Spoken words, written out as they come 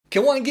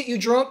Can wine get you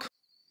drunk?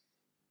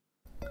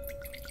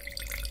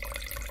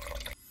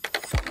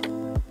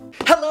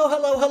 Hello,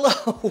 hello,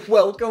 hello.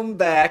 Welcome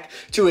back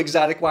to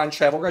Exotic Wine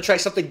Travel. We're going to try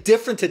something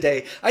different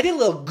today. I did a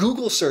little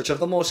Google search of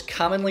the most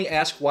commonly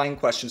asked wine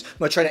questions. I'm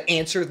going to try to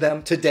answer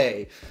them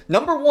today.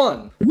 Number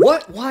one,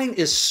 what wine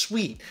is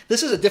sweet?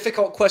 This is a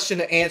difficult question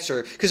to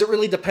answer because it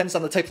really depends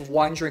on the type of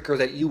wine drinker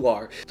that you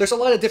are. There's a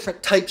lot of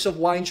different types of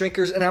wine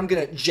drinkers, and I'm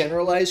going to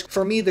generalize.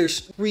 For me,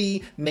 there's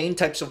three main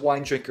types of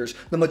wine drinkers.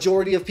 The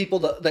majority of people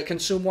that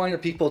consume wine are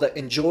people that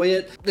enjoy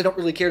it. They don't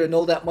really care to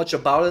know that much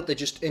about it. They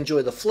just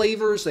enjoy the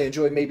flavors. They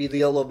enjoy maybe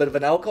a little bit of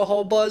an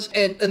alcohol buzz,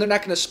 and they're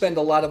not going to spend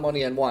a lot of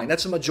money on wine.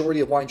 That's the majority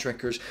of wine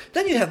drinkers.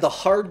 Then you have the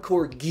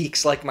hardcore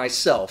geeks like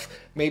myself.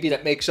 Maybe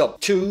that makes up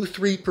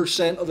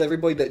 2-3% of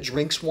everybody that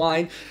drinks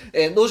wine.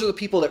 And those are the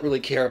people that really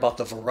care about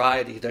the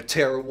variety, the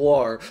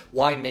terroir,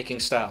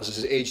 winemaking styles.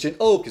 Is it aged in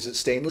oak? Is it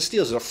stainless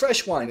steel? Is it a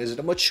fresh wine? Is it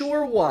a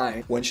mature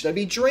wine? When should I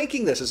be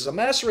drinking this? This is a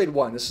macerated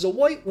wine. This is a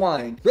white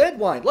wine. Red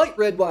wine, light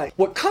red wine.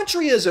 What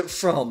country is it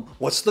from?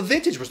 What's the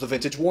vintage? Was the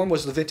vintage warm?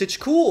 Was the vintage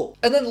cool?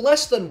 And then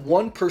less than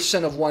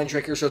 1% of wine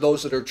drinkers are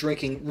those that are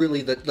drinking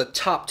really the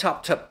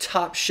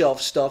top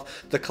shelf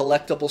stuff, the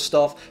collectible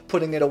stuff,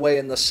 putting it away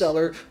in the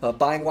cellar,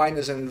 buying wine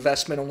as an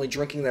investment, only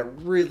drinking that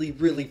really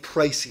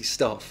pricey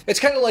stuff.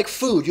 It's kind of like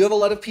food. You have a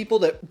lot of people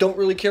that don't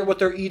really care what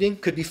they're eating.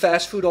 Could be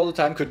fast food all the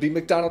time, could be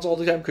McDonald's all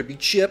the time, could be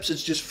chips.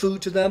 It's just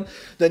food to them.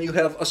 Then you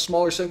have a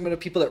smaller segment of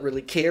people that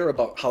really care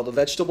about how the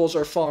vegetables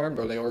are farmed.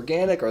 Are they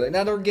organic? Are they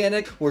not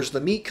organic? Where's the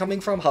meat coming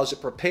from? How's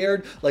it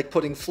prepared? Like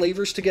putting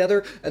flavors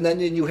together. And then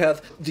you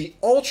have the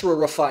ultra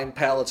refined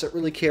palates that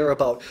really care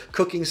about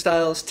cooking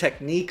styles,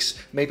 techniques.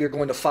 Maybe you're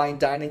going to fine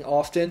dining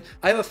often.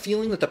 I have a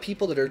feeling that the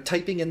people that are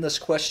typing in this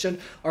question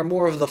are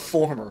more of the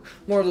former,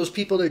 more of those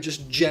people that are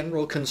just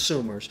general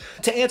consumers.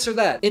 To answer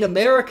that, in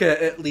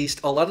America at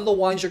least, a lot of the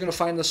wines you're going to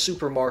find in the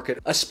supermarket,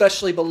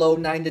 especially below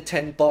 $9 to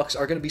 $10,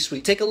 are going to be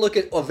sweet. Take a look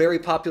at a very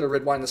popular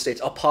red wine in the States,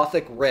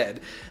 Apothic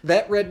Red.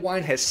 That red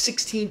wine has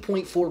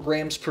 16.4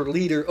 grams per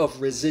liter of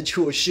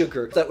residual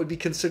sugar. That would be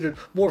considered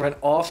more of an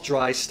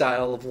off-dry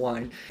style of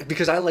wine.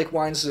 Because I like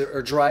wines that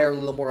are drier, a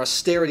little more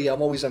austerity,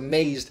 I'm always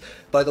amazed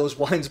by those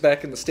wines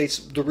back in the States,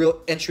 the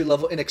real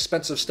entry-level,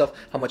 inexpensive stuff,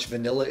 how much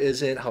vanilla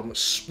is in, how much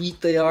sweet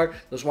they are.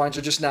 Those wines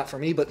are just not for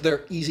me, but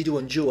they're easy to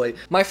enjoy.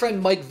 My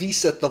friend Mike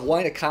Viseth, the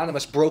wine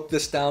economist, broke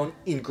this down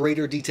in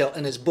greater detail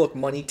in his book,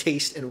 Money,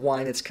 Taste, and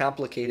Wine, It's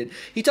Complicated.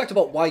 He talked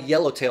about why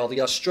Yellowtail,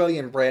 the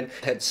Australian brand,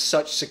 had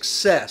such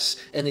success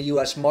in the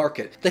US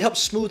market. They help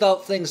smooth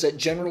out things that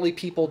generally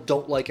people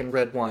don't like in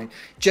red wine.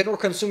 General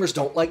consumers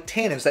don't like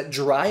tannins, that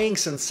drying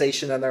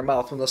sensation in their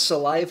mouth when the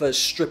saliva is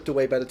stripped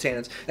away by the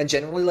tannins. And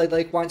generally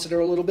they like wines that are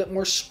a little bit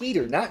more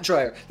sweeter, not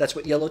drier. That's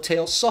what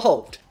Yellowtail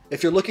solved.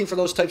 If you're looking for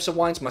those types of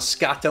wines,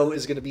 Moscato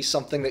is going to be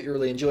something that you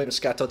really enjoy.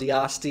 Moscato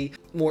d'Asti.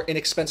 More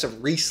inexpensive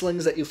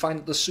Rieslings that you find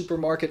at the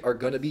supermarket are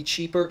going to be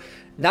cheaper.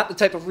 Not the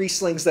type of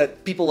Rieslings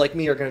that people like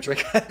me are going to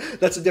drink.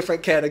 That's a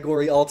different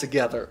category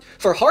altogether.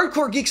 For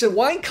hardcore geeks and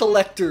wine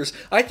collectors,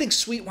 I think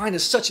sweet wine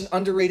is such an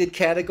underrated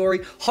category.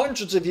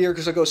 Hundreds of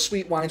years ago,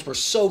 sweet wines were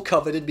so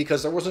coveted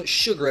because there wasn't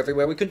sugar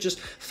everywhere. We couldn't just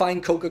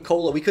find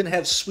Coca-Cola. We couldn't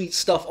have sweet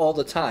stuff all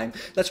the time.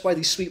 That's why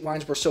these sweet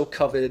wines were so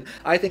coveted.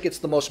 I think it's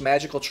the most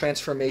magical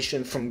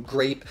transformation from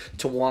grape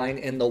to wine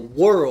in the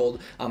world.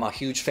 I'm a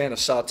huge fan of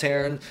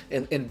Sauternes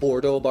in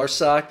Bordeaux,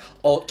 Barsac.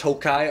 Alt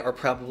Tokay are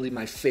probably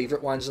my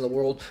favorite wines in the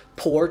world.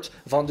 Port,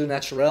 Vendu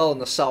Naturel in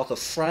the south of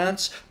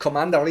France,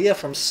 Commandaria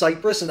from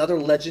Cyprus, another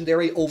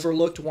legendary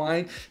overlooked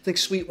wine. I think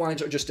sweet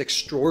wines are just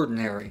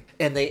extraordinary,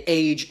 and they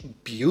age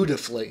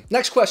beautifully.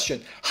 Next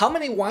question, how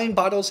many wine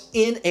bottles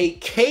in a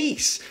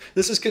case?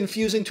 This is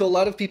confusing to a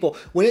lot of people.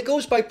 When it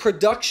goes by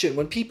production,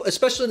 when people,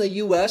 especially in the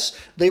US,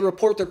 they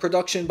report their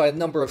production by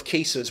number of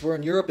cases, where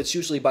in Europe it's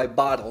usually by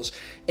bottles,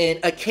 and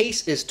a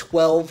case is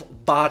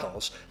 12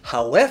 bottles.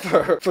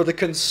 However, for the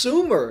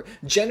consumer,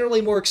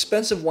 generally more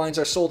expensive wines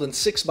are sold in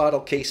 6-bottle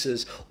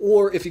cases,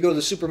 or if you go to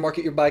the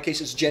supermarket, you buy a case,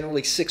 it's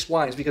generally 6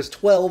 wines, because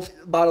 12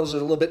 bottles are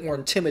a little bit more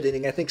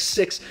intimidating. I think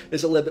 6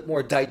 is a little bit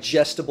more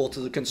digestible to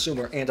the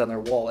consumer and on their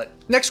wallet.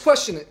 Next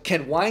question,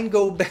 can wine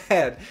go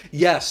bad?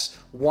 Yes.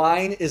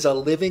 Wine is a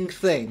living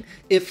thing.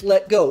 If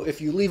let go, if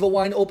you leave a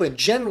wine open,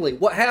 generally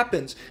what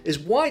happens is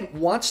wine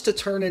wants to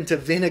turn into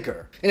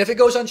vinegar. And if it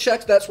goes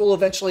unchecked, that's what will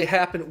eventually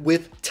happen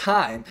with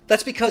time.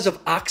 That's because of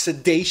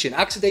oxidation.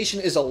 Oxidation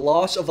is a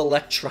loss of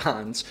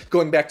electrons,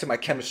 going back to my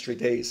chemistry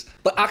days.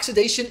 But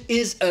oxidation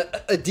is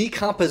a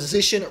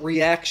decomposition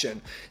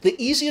reaction. The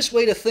easiest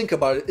way to think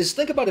about it is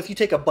think about if you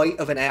take a bite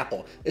of an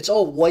apple. It's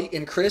all white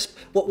and crisp,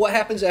 but what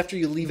happens after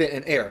you leave it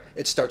in air?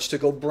 It starts to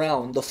go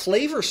brown. The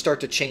flavors start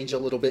to change a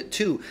little bit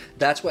too.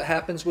 That's what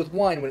happens with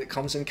wine when it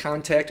comes in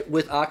contact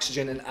with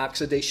oxygen and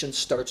oxidation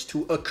starts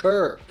to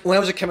occur. When I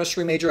was a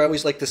chemistry major, I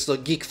always liked this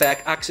little geek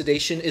fact.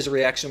 Oxidation is a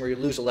reaction where you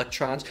lose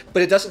electrons,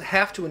 but it doesn't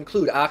have to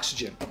include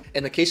oxygen.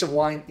 In the case of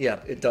wine, yeah,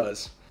 it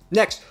does.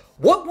 Next,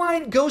 What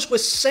wine goes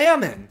with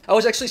salmon? I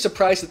was actually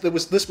surprised that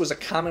this was a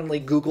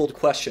commonly Googled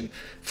question.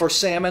 For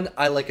salmon,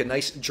 I like a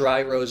nice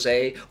dry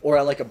rosé, or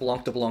I like a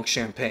Blanc de Blanc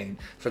champagne.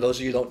 For those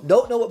of you who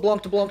don't know what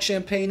Blanc de Blanc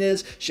champagne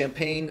is,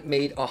 champagne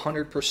made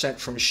 100%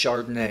 from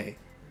Chardonnay.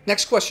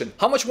 Next question,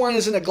 how much wine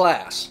is in a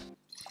glass?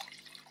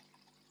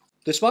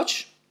 This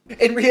much?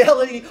 In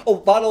reality, a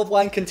bottle of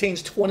wine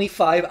contains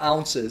 25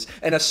 ounces,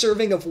 and a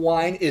serving of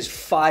wine is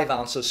 5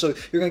 ounces. So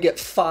you're going to get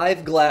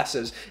 5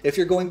 glasses. If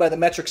you're going by the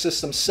metric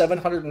system,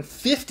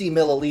 750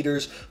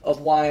 milliliters of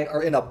wine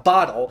are in a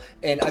bottle,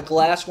 and a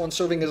glass, one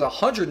serving, is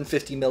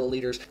 150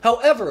 milliliters.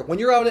 However, when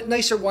you're out at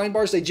nicer wine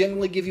bars, they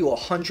generally give you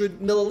 100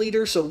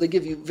 milliliters, so they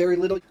give you very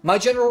little. My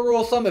general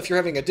rule of thumb, if you're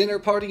having a dinner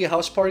party, a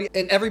house party,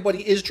 and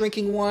everybody is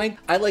drinking wine,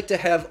 I like to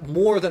have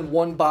more than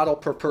 1 bottle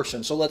per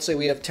person. So let's say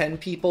we have 10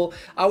 people.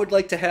 I would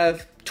like to have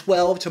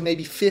 12 to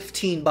maybe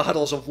 15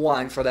 bottles of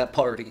wine for that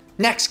party.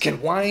 Next,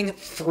 can wine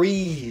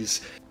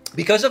freeze?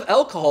 Because of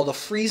alcohol, the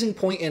freezing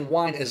point in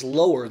wine is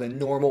lower than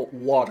normal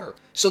water.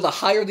 So the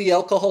higher the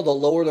alcohol, the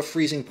lower the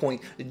freezing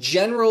point.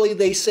 Generally,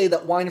 they say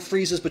that wine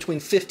freezes between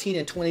 15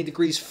 and 20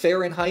 degrees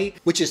Fahrenheit,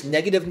 which is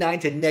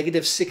 -9 to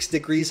 -6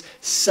 degrees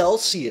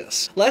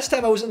Celsius. Last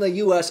time I was in the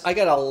US, I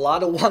got a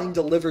lot of wine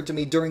delivered to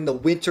me during the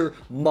winter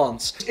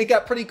months. It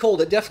got pretty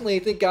cold. It definitely, I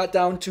think, got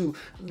down to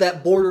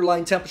that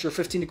borderline temperature,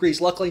 15 degrees.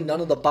 Luckily,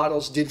 none of the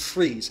bottles did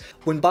freeze.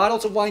 When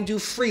bottles of wine do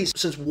freeze,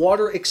 since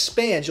water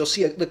expands, you'll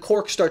see the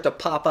corks start to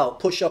pop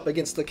out, push up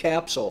against the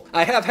capsule.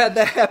 I have had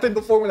that happen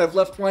before when I've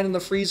left wine in the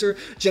freezer.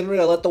 Generally,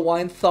 I let the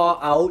wine thaw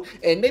out,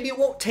 and maybe it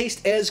won't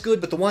taste as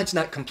good, but the wine's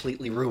not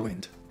completely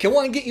ruined. Can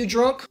wine get you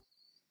drunk?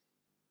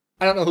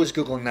 I don't know who's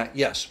Googling that.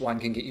 Yes, wine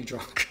can get you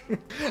drunk.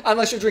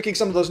 Unless you're drinking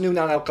some of those new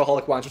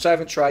non-alcoholic wines, which I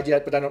haven't tried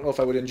yet, but I don't know if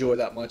I would enjoy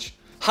that much.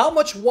 How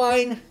much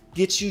wine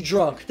gets you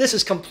drunk? This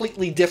is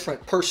completely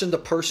different person to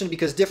person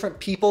because different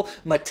people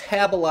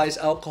metabolize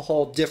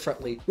alcohol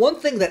differently. One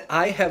thing that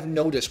I have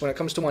noticed when it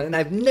comes to wine, and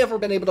I've never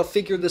been able to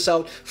figure this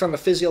out from a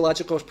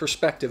physiological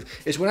perspective,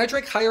 is when I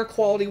drink higher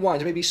quality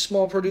wines, maybe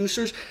small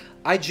producers,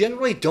 I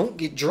generally don't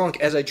get drunk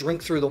as I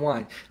drink through the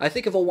wine. I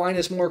think if a wine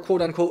is more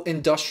quote-unquote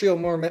industrial,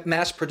 more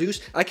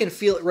mass-produced, I can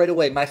feel it right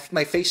away.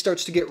 My face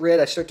starts to get red,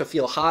 I start to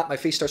feel hot, my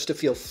face starts to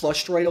feel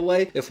flushed right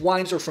away. If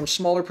wines are from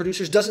smaller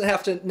producers, doesn't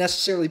have to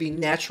necessarily be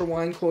natural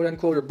wine,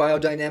 quote-unquote, or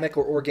biodynamic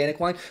or organic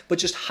wine, but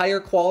just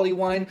higher quality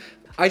wine,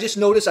 I just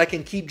notice I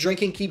can keep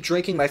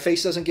drinking, my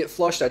face doesn't get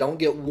flushed, I don't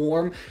get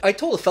warm. I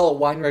told a fellow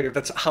wine writer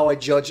that's how I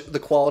judge the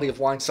quality of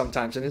wine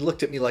sometimes, and he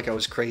looked at me like I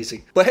was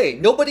crazy. But hey,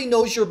 nobody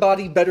knows your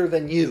body better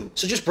than you,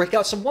 so just break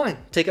out some wine,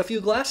 take a few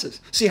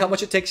glasses, see how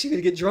much it takes you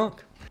to get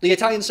drunk. The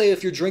Italians say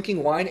if you're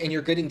drinking wine and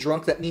you're getting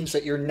drunk, that means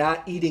that you're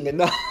not eating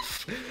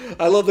enough.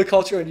 I love the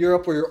culture in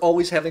Europe where you're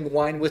always having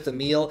wine with a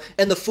meal,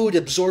 and the food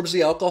absorbs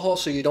the alcohol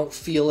so you don't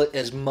feel it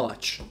as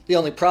much. The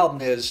only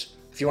problem is,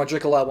 if you want to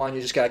drink a lot of wine,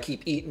 you just gotta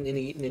keep eating and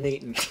eating and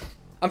eating.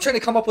 I'm trying to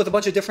come up with a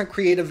bunch of different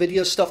creative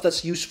video stuff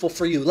that's useful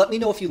for you. Let me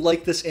know if you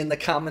like this in the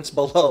comments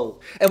below.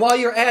 And while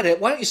you're at it,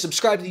 why don't you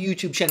subscribe to the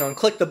YouTube channel and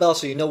click the bell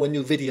so you know when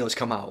new videos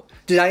come out.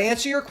 Did I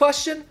answer your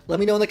question? Let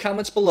me know in the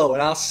comments below,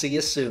 and I'll see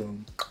you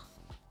soon.